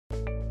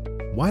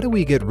Why do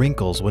we get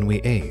wrinkles when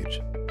we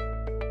age?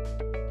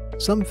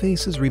 Some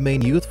faces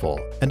remain youthful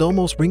and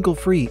almost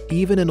wrinkle-free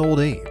even in old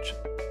age,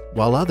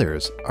 while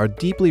others are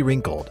deeply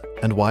wrinkled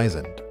and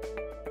wizened.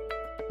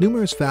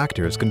 Numerous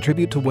factors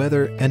contribute to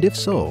whether, and if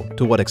so,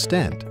 to what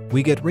extent,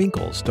 we get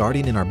wrinkles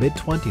starting in our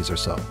mid-20s or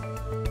so.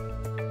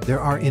 There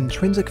are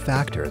intrinsic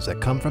factors that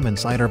come from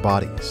inside our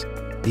bodies.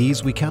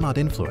 These we cannot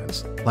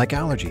influence, like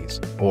allergies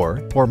or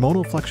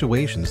hormonal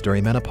fluctuations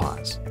during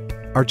menopause.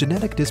 Our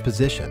genetic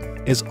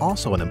disposition is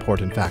also an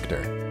important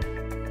factor.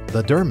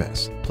 The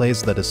dermis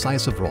plays the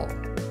decisive role.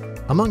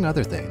 Among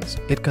other things,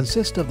 it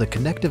consists of the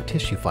connective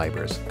tissue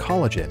fibers,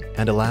 collagen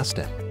and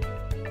elastin.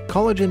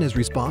 Collagen is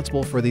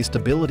responsible for the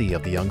stability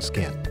of the young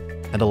skin,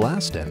 and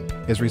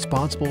elastin is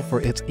responsible for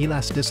its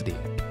elasticity.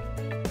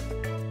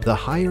 The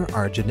higher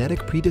our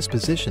genetic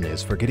predisposition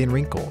is for getting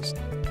wrinkles,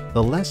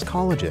 the less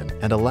collagen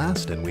and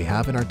elastin we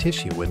have in our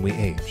tissue when we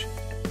age.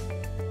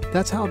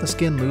 That's how the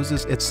skin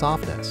loses its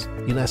softness,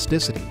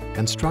 elasticity,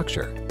 and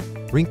structure.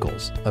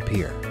 Wrinkles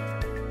appear.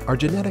 Our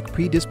genetic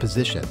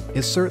predisposition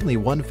is certainly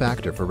one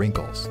factor for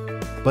wrinkles,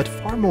 but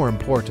far more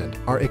important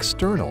are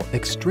external,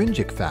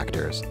 extrinsic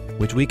factors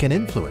which we can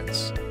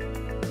influence.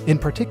 In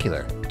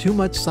particular, too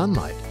much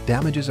sunlight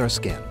damages our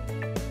skin.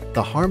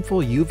 The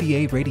harmful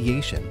UVA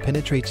radiation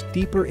penetrates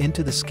deeper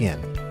into the skin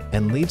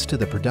and leads to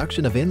the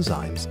production of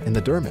enzymes in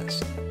the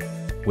dermis,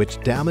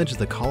 which damage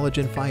the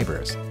collagen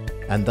fibers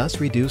and thus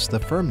reduce the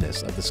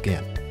firmness of the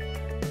skin.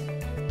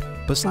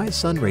 Besides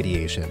sun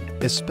radiation,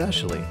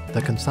 especially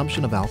the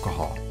consumption of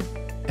alcohol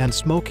and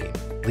smoking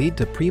lead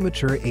to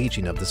premature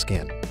aging of the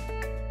skin.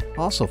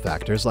 Also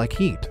factors like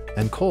heat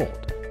and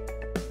cold,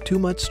 too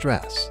much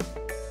stress,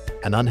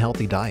 an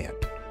unhealthy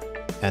diet,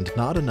 and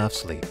not enough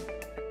sleep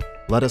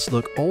let us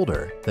look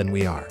older than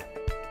we are.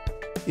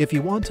 If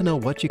you want to know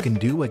what you can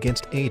do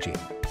against aging,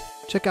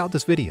 check out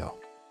this video.